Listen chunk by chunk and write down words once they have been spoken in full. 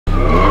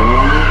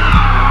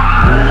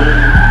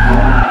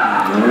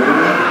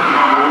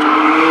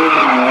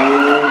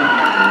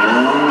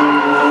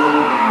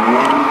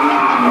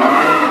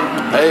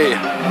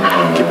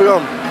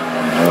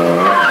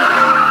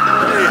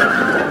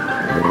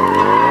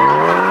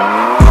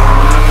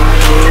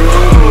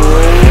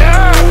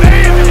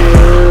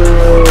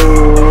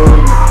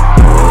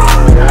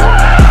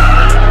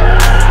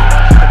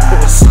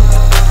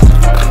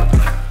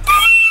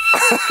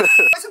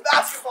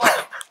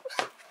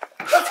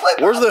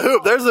the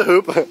hoop. There's the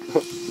hoop.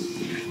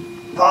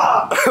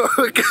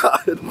 Oh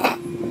God.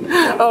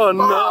 Oh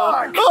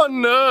no. Oh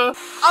no.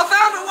 I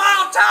found a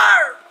wild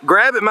tire.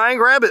 Grab it, man.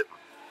 Grab it.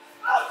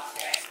 Oh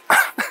shit.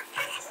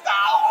 It's the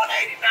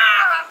 189.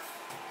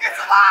 It's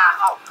alive.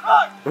 Oh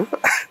fuck.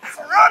 It's a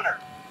runner.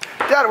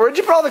 Dad, where'd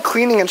you put all the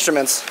cleaning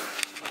instruments?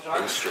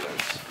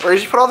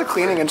 Where'd you put all the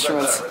cleaning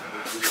instruments?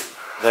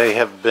 They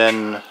have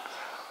been...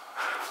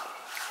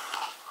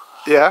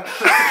 Yeah?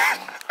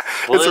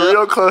 It's a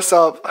real close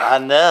up. I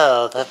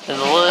know, they've been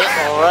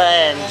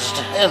arranged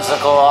in the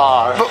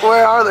garage. But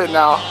where are they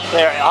now?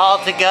 They're all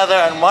together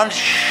in one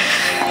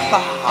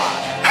spot.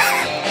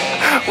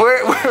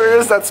 Where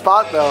is that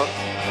spot though?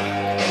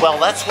 Well,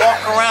 let's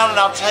walk around and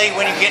I'll tell you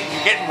when you're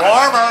getting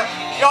warmer.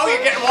 Oh,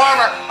 you're getting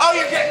warmer. Oh,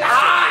 you're getting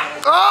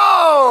hot.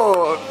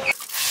 Oh!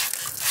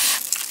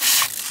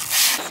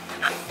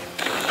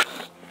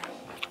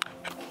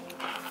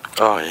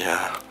 Oh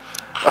yeah.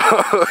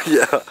 Oh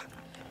yeah.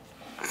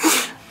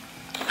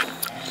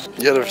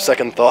 You had a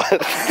second thought.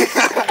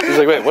 He's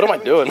like, wait, what am I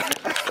doing?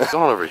 What's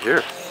going on over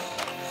here?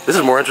 This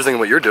is more interesting than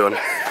what you're doing.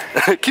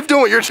 Keep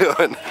doing what you're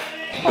doing.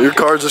 Your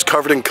car's just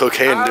covered in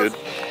cocaine, dude.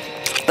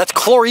 That's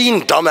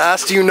chlorine,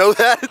 dumbass. Do you know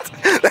that?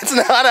 That's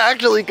not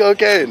actually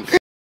cocaine.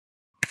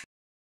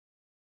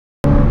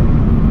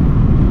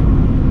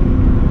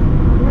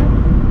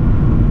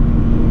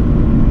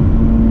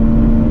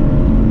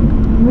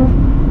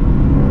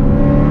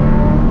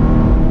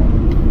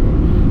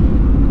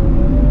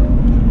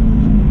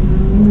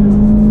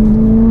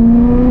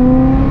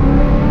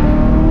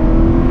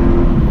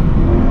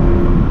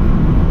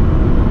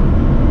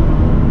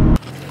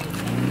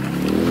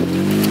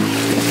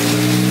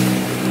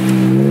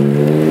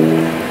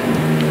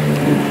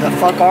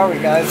 Fuck are we,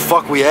 guys?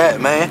 Fuck we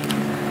at, man.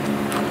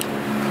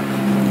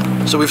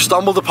 So we've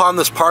stumbled upon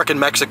this park in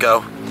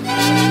Mexico.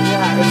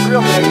 Yeah, it's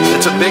real big.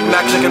 It's a big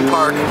Mexican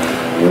park.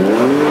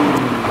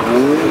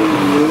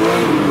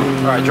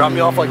 Alright, drop me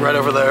off like right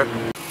over there. I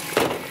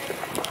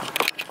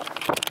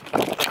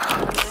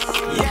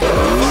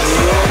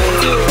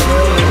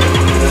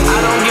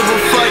don't give a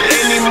fuck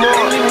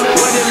anymore.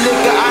 With the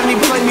liquor, I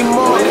need plenty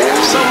more.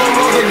 Someone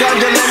roll the down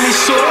to let me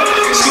soar.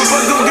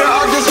 Super good girl,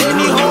 I'll just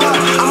any whore.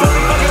 I'm only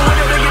fucking with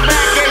her to get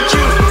back at you.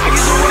 I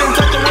used to win and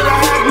touch her with a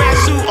hazmat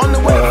suit. On the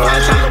way to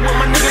find Tyler with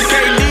my nigga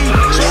KD.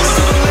 Straight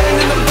to the land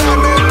in the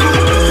Batman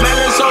coupe.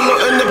 Melon solo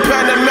in the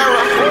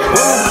Panamera.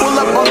 When we pull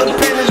up, all the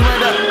pen is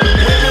right up.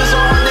 Witness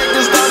all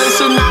niggas start a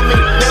tsunami.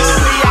 They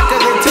see me out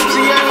 'cause they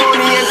tipsy and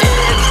horny and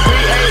it's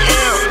 3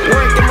 a.m.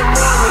 Work in the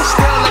morning,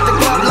 still at the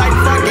club like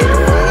fuck it.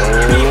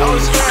 P.O.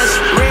 stress,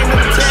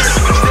 random test,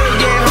 still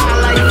getting high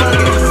like fuck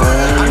it.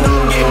 I know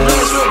I'm getting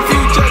blessed with a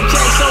few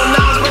checks, so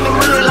now I'm spending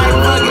money like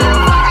fuck it.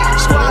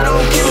 Squad on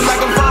cue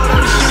like a photo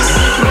shoot.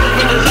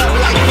 Moving is up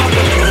like fuck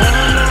it.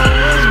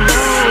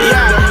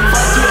 Yeah,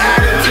 fuck you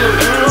attitude.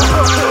 Yeah,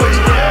 fuck you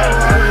attitude.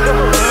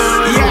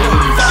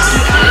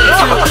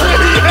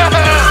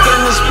 In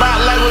the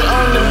spotlight with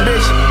on the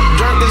bitch.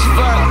 Drunk as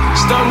fuck,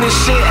 stoned as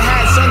shit.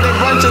 Had Sunday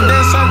brunch and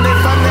then Sunday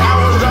fun. I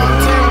was on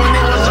 10 when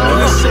it was on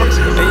the 6.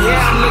 And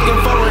yeah, I'm looking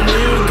for a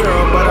new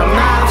girl, but I'm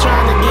not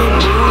trying to get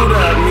booed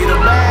up. Need a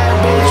bad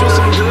bitch with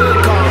some good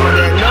karma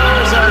that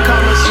knows how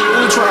Kama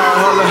Sutra.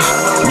 Hold up,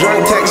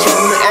 drunk text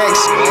from the ex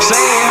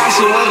saying how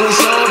she wants me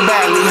so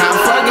badly. How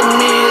fucking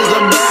me is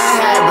a bad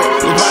habit.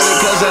 It's probably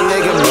 'cause that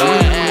nigga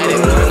bad at it.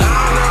 Look, I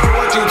don't know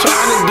what you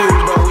trying to do,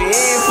 but we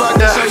ain't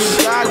fucking, so you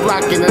God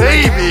blocking.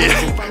 Baby!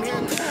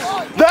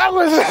 That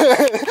was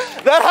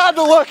that had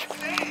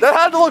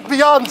to look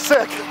beyond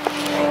sick. It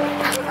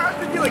has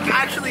to be like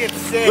actually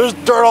insane. There's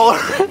dirt all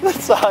over the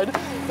side.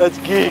 That's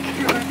geek.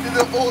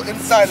 The whole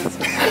inside is.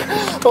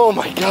 Oh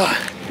my god.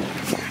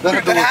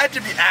 That had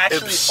to be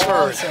actually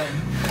absurd.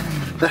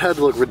 awesome. That had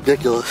to look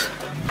ridiculous.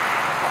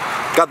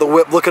 Got the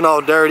whip looking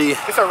all dirty.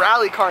 It's a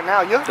rally car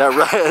now, yeah.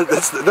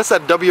 That's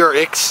that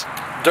WRX.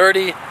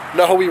 Dirty,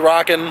 no we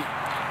rockin'.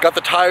 Got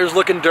the tires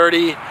looking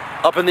dirty.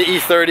 Up in the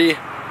E30.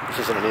 This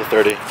isn't an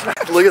E30.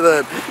 Look at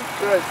that.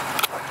 Good.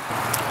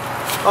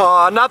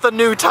 Aw, not the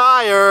new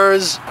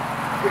tires.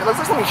 Wait, looks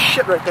like something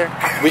shit right there.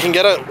 We can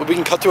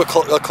cut to a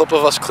clip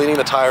of us cleaning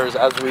the tires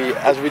as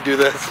we do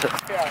this.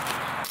 Yeah.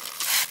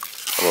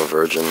 I'm a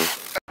virgin.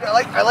 I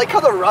like how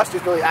the rust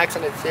is really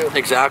accented too.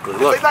 Exactly.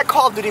 It's Look. like that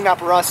Call of Duty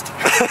map Rust.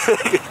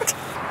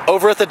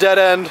 Over at the dead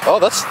end. Oh,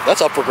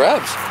 that's up for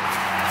grabs.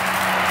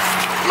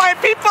 My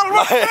people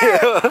right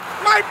there!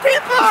 My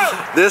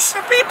people! This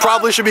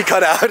probably should be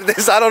cut out.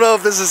 I don't know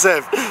if this is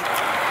safe.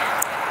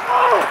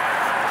 Oh,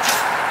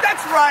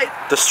 that's right.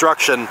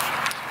 Destruction.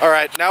 All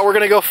right, now we're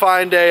gonna go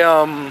find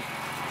a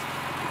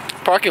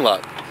parking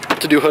lot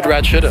to do hood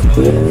rat shit in.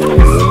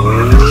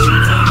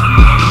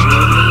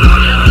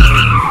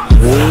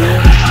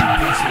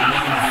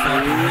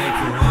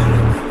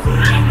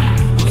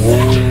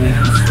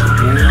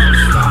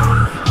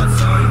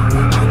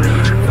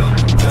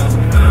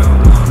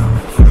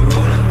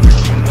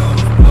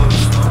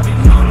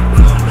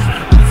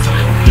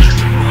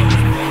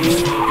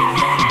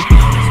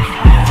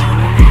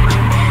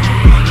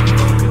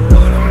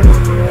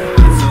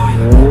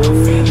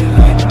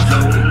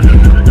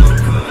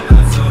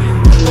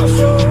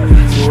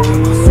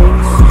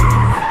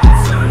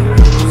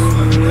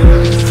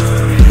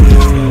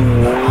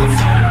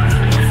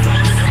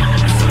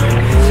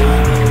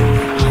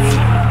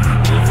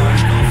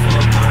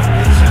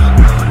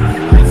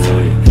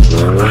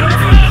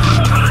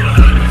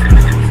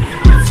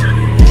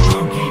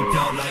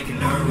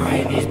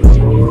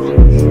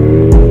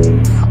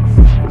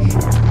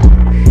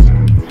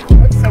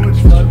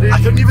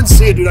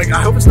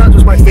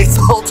 my face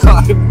the whole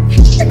time.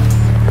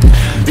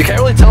 You can't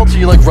really tell till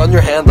you like run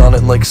your hand on it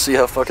and like see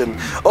how fucking.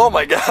 Oh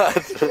my god.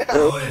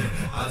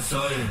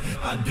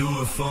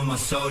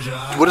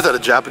 What is that? A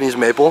Japanese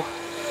maple?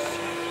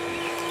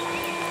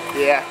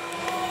 Yeah.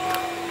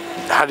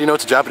 How do you know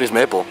it's a Japanese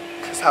maple?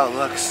 That's how it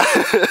looks.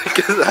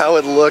 Because how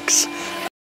it looks.